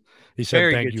 Yes. He said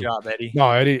very thank good you. job, Eddie. No,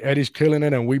 Eddie's killing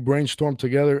it, and we brainstorm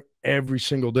together every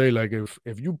single day. Like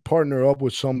if you partner up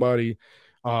with somebody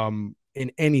in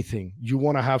anything, you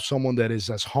want to have someone that is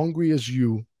as hungry as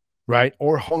you, right?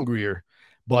 Or hungrier,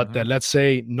 but that, let's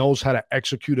say, knows how to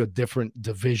execute a different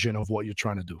division of what you're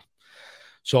trying to do.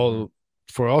 So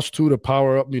for us two to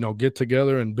power up, get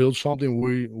together and build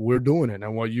something, we're doing it.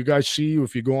 And what you guys see,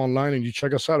 if you go online and you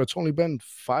check us out, it's only been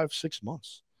 5-6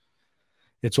 months.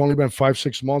 It's only been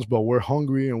 5-6 months, but we're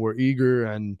hungry and we're eager.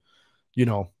 And,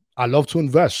 I love to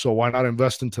invest. So why not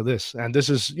invest into this? And this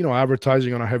is,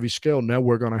 advertising on a heavy scale,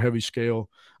 network on a heavy scale.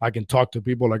 I can talk to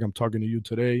people like I'm talking to you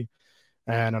today,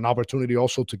 and an opportunity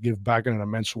also to give back in an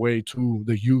immense way to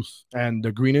the youth. And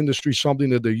the green industry is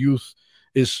something that the youth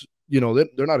is,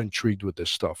 they're not intrigued with this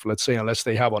stuff. Let's say, unless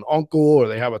they have an uncle or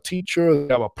they have a teacher, or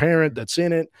they have a parent that's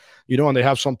in it, and they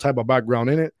have some type of background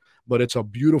in it. But it's a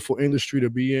beautiful industry to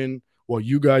be in. What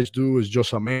you guys do is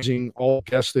just amazing. All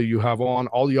guests that you have on,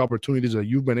 all the opportunities that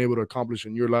you've been able to accomplish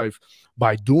in your life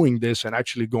by doing this and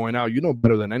actually going out,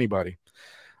 better than anybody,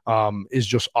 is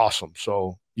just awesome.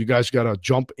 So you guys got to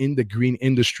jump in the green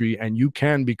industry and you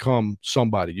can become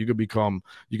somebody. You can make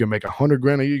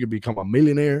 $100,000 a year. You can become a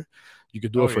millionaire. You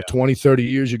could do it for 20, 30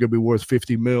 years. You could be worth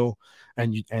 50 mil.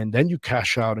 And then you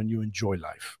cash out and you enjoy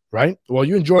life, right? Well,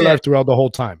 you enjoy life throughout the whole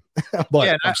time.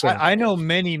 But I know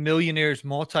many millionaires,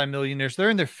 multimillionaires, they're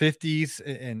in their 50s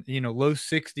and low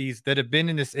 60s that have been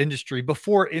in this industry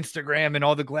before Instagram and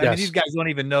all the glam. Yes. These guys don't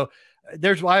even know.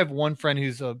 I have one friend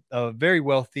who's a very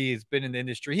wealthy, has been in the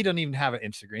industry. He doesn't even have an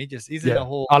Instagram. He's in a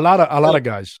whole a lot of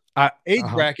guys age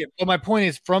bracket. But my point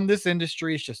is, from this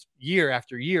industry, it's just year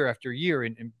after year after year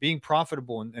and being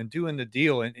profitable and doing the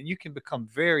deal. And you can become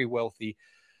very wealthy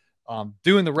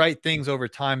doing the right things over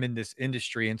time in this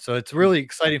industry. And so it's really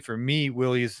exciting for me,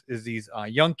 Willie, is these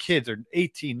young kids are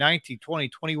 18, 19, 20,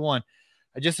 21.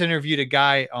 I just interviewed a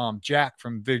guy, Jack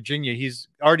from Virginia. His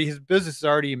business is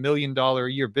already $1 million a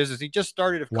year business. He just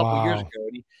started a couple years ago.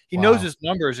 And he knows his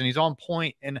numbers and he's on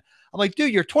point. And I'm like,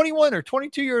 dude, you're 21 or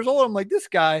 22 years old. I'm like, this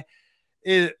guy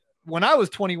is, when I was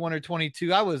 21 or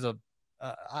 22,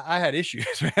 I had issues,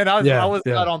 man. I was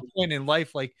not on point in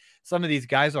life like some of these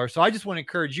guys are. So I just want to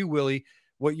encourage you, Willie,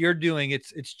 what you're doing,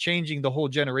 it's changing the whole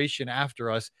generation after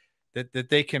us, that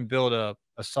they can build a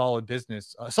solid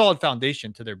business, a solid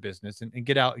foundation to their business and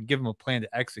get out and give them a plan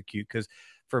to execute. Because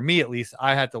for me, at least,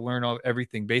 I had to learn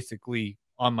everything basically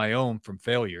on my own from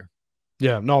failure.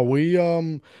 Yeah, no,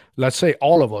 let's say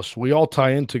all of us, we all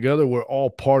tie in together. We're all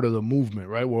part of the movement,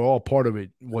 right? We're all part of it.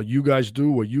 What you guys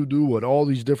do, what you do, what all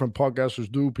these different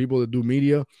podcasters do, people that do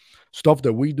media, stuff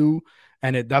that we do.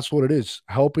 And that's what it is,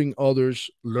 helping others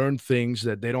learn things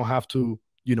that they don't have to,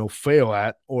 fail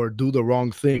at or do the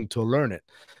wrong thing to learn it.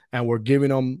 And we're giving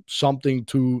them something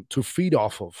to feed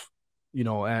off of,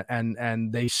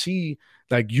 and they see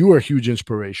like you are a huge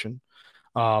inspiration.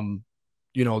 Um,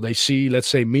 they see, let's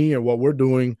say, me or what we're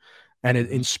doing, and it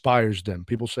inspires them.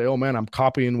 People say, "Oh man, I'm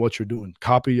copying what you're doing.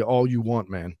 Copy all you want,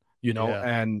 man."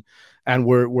 Yeah. And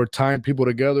we're tying people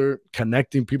together,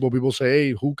 connecting people. People say,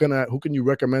 "Hey, who can you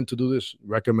recommend to do this?"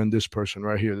 Recommend this person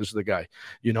right here. This is the guy,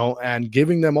 and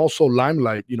giving them also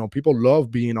limelight. People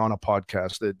love being on a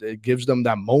podcast. It gives them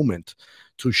that moment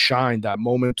to shine, that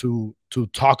moment to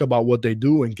talk about what they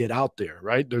do and get out there,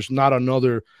 right? There's not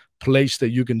another place that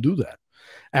you can do that.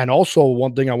 And also,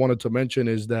 one thing I wanted to mention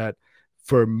is that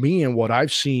for me and what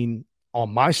I've seen on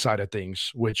my side of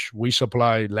things, which we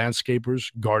supply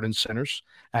landscapers, garden centers,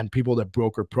 and people that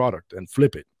broker product and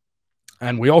flip it.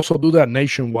 And we also do that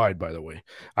nationwide, by the way.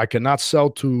 I cannot sell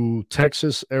to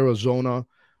Texas, Arizona,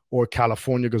 or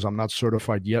California because I'm not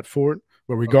certified yet for it.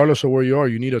 But regardless of where you are,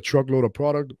 you need a truckload of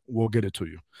product, we'll get it to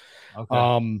you.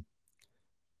 Okay.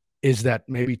 Is that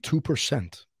maybe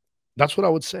 2%? That's what I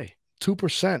would say.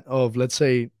 2% of, let's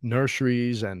say,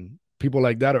 nurseries and people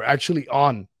like that are actually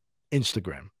on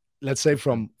Instagram. Let's say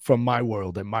from my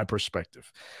world and my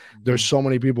perspective. There's so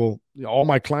many people, all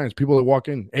my clients, people that walk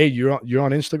in, "Hey, you're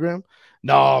on Instagram?"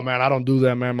 "No, man, I don't do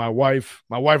that, man. My wife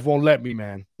won't let me,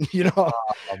 man."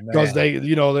 Because they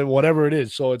whatever it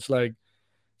is. So it's like,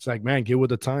 man, get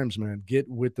with the times, man. Get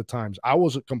with the times. I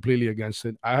was completely against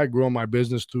it. I had grown my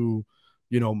business to,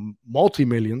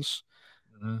 multi-millions.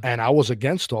 And I was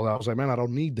against all that. I was like, man, I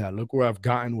don't need that. Look where I've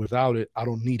gotten without it. I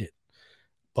don't need it.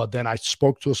 But then I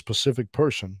spoke to a specific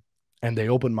person and they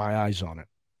opened my eyes on it.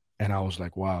 And I was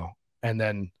like, wow. And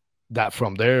then that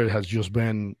from there has just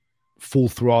been full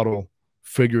throttle,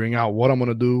 figuring out what I'm going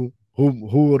to do.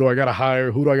 Who do I got to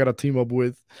hire? Who do I got to team up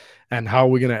with? And how are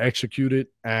we going to execute it?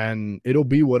 And it'll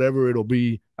be whatever it'll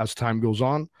be as time goes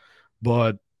on.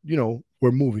 But,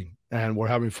 we're moving and we're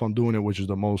having fun doing it, which is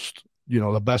the most,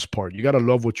 the best part. You got to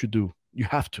love what you do. You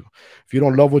have to. If you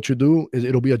don't love what you do,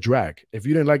 it'll be a drag. If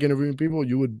you didn't like interviewing people,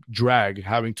 you would drag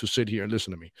having to sit here and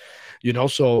listen to me.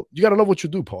 So you got to love what you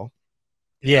do, Paul.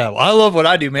 Yeah, well, I love what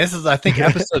I do, man. This is, I think,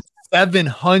 episode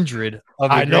 700 of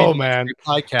the Green Industry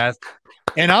Podcast,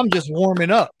 and I'm just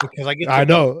warming up because I get to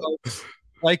know folks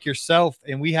like yourself,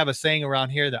 and we have a saying around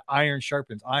here that iron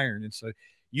sharpens iron. And so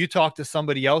you talk to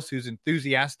somebody else who's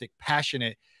enthusiastic,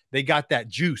 passionate. They got that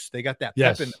juice. They got that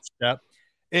pep in the step.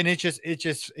 And it gets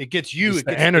you. It's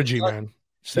the energy, man.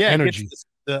 It's the energy. It gets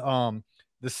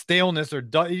the staleness or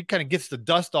it kind of gets the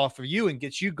dust off of you and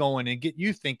gets you going and get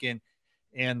you thinking.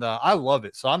 And I love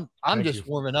it. So I'm just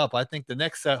warming up. I think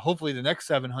hopefully the next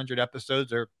 700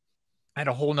 episodes are at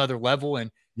a whole nother level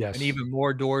and even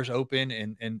more doors open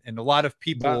and a lot of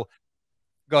people.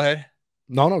 Go ahead.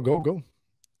 No, go.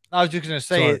 I was just going to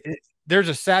say there's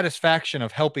a satisfaction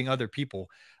of helping other people.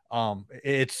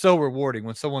 It's so rewarding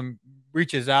when someone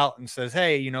reaches out and says,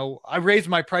 "Hey, I raised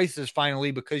my prices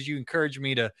finally because you encouraged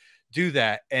me to do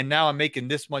that. And now I'm making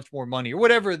this much more money," or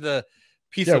whatever the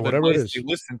piece of advice you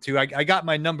listen to. I got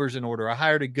my numbers in order. I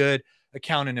hired a good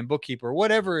accountant and bookkeeper,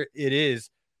 whatever it is.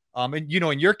 And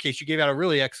in your case, you gave out a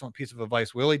really excellent piece of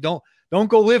advice, Willie. Don't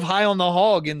go live high on the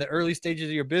hog in the early stages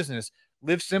of your business.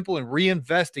 Live simple and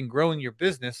reinvest in growing your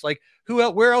business. Like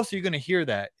where else are you going to hear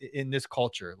that in this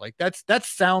culture? Like that's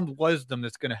sound wisdom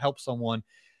that's going to help someone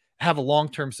have a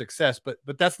long-term success, but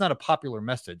that's not a popular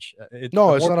message. It's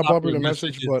not a popular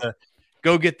message, but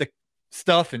go get the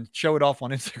stuff and show it off on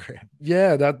Instagram.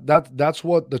 Yeah, that's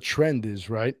what the trend is,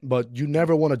 right? But you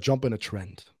never want to jump in a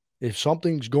trend. If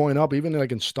something's going up, even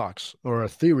like in stocks or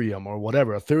Ethereum or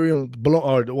whatever, or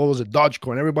what was it,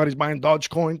 Dogecoin? Everybody's buying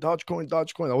Dogecoin.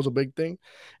 That was a big thing.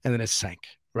 And then it sank,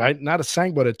 right? Not a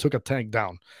sank, but it took a tank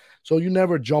down. So you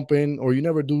never jump in or you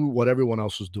never do what everyone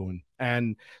else is doing.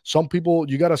 And some people,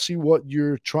 you got to see what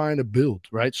you're trying to build,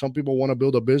 right? Some people want to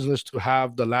build a business to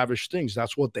have the lavish things.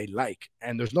 That's what they like.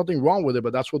 And there's nothing wrong with it,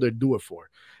 but that's what they do it for.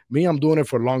 Me, I'm doing it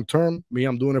for long term. Me,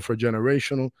 I'm doing it for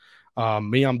generational.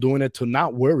 Me, I'm doing it to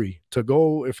not worry, to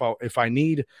go if I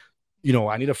need,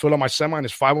 I need to fill up my semi and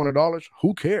it's $500.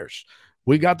 Who cares?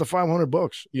 We got the $500.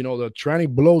 The tranny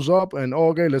blows up and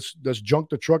okay, let's junk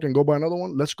the truck and go buy another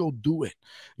one. Let's go do it.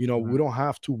 We don't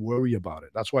have to worry about it.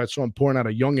 That's why it's so important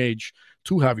at a young age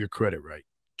to have your credit right,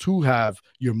 to have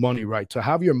your money right, to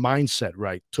have your mindset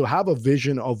right, to have a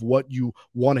vision of what you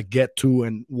want to get to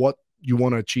and what you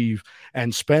want to achieve,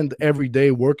 and spend every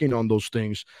day working on those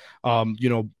things. You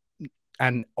know,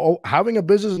 and having a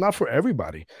business is not for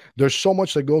everybody. There's so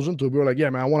much that goes into it. We're like, yeah,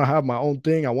 man, I want to have my own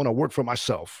thing. I want to work for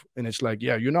myself. And it's like,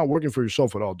 yeah, you're not working for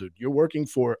yourself at all, dude. You're working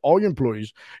for all your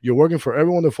employees. You're working for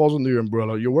everyone that falls under your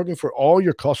umbrella. You're working for all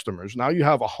your customers. Now you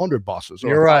have 100 bosses or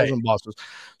You're 1,000 bosses.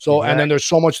 So, Exactly. and then there's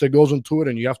so much that goes into it,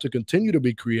 and you have to continue to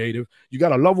be creative. You got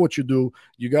to love what you do.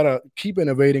 You got to keep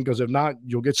innovating, because if not,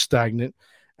 you'll get stagnant.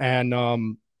 And,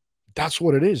 that's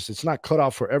what it is. It's not cut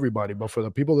out for everybody, but for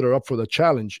the people that are up for the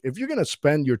challenge, if you're going to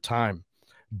spend your time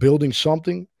building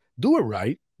something, do it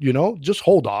right. You know, just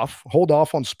hold off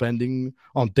on spending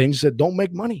on things that don't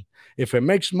make money. If it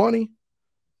makes money,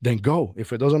 then go.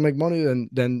 If it doesn't make money,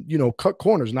 then, you know, cut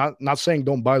corners. Not saying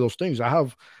don't buy those things.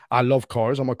 I love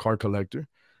cars. I'm a car collector,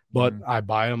 but I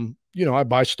buy them, you know, I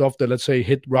buy stuff that, let's say,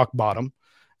 hit rock bottom,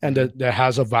 and that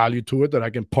has a value to it, that I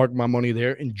can park my money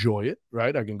there, enjoy it,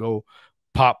 right? I can go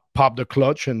pop the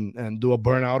clutch and do a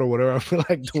burnout or whatever I feel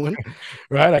like doing,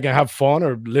 right? I can have fun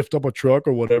or lift up a truck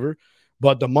or whatever,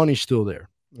 but the money's still there,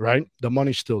 right? The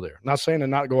money's still there. Not saying to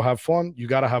not go have fun. You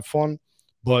got to have fun,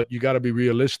 but you got to be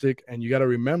realistic, and you got to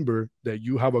remember that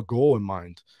you have a goal in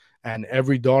mind, and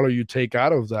every dollar you take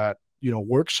out of that, you know,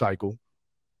 work cycle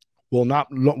will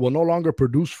no longer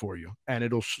produce for you, and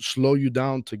it'll slow you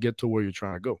down to get to where you're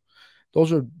trying to go.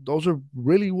 That's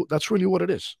really what it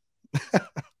is.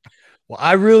 Well,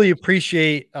 I really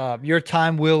appreciate your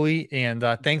time, Willie, and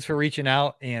thanks for reaching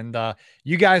out. And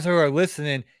you guys who are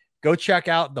listening, go check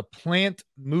out the Plant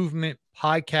Movement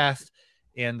podcast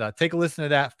and take a listen to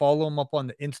that. Follow them up on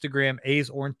the Instagram, A's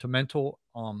Ornamental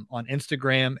on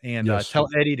Instagram, and tell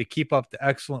Eddie to keep up the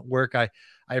excellent work. I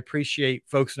appreciate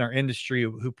folks in our industry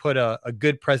who put a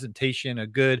good presentation, a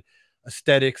good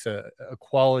aesthetics, a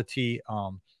quality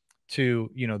to,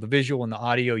 you know, the visual and the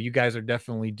audio. You guys are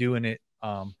definitely doing it.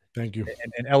 Thank you.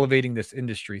 And elevating this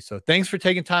industry. So thanks for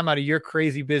taking time out of your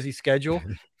crazy busy schedule.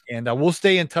 And we'll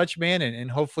stay in touch, man. And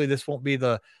hopefully this won't be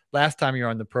the last time you're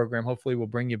on the program. Hopefully we'll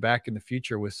bring you back in the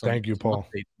future with some. Thank you, Paul.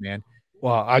 Updates, man.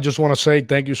 Well, I just want to say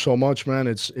thank you so much, man.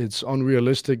 It's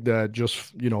unrealistic that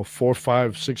just, you know, 4,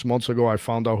 5, 6 months ago, I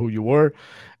found out who you were.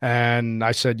 And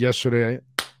I said yesterday,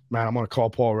 man, I'm going to call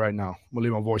Paul right now. I'm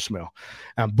going to leave my voicemail.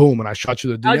 And boom, and I shot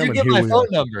you the DM. How'd you get my phone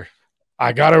number?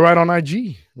 I got it right on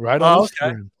IG, right on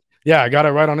Instagram. Okay. Yeah, I got it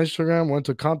right on Instagram. Went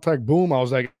to contact. Boom. I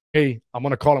was like, hey, I'm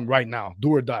going to call him right now.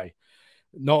 Do or die.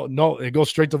 No, it goes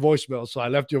straight to voicemail. So I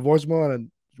left your voicemail, and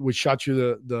we shot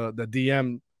you the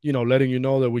DM, you know, letting you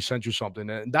know that we sent you something.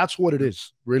 And that's what it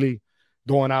is, really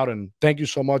going out. And thank you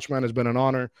so much, man. It's been an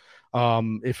honor.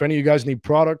 If any of you guys need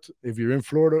product, if you're in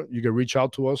Florida, you can reach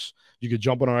out to us. You can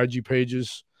jump on our IG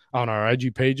pages,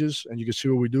 and you can see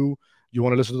what we do. You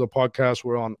want to listen to the podcast,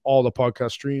 we're on all the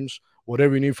podcast streams.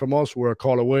 Whatever you need from us, we're a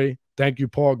call away. Thank you,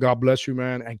 Paul. God bless you,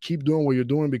 man. And keep doing what you're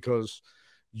doing, because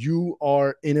you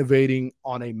are innovating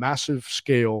on a massive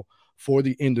scale for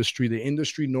the industry. The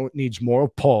industry needs more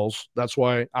of Pauls. That's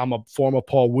why I'm a former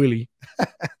Paul Willie.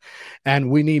 And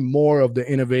we need more of the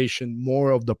innovation,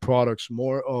 more of the products,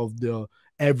 more of the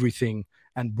everything,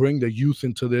 and bring the youth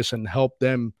into this and help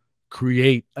them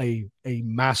create a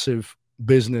massive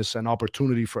business and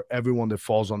opportunity for everyone that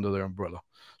falls under their umbrella.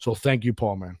 So thank you,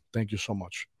 Paul, man. Thank you so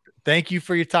much. Thank you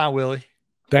for your time, Willie.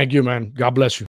 Thank you, man. God bless you.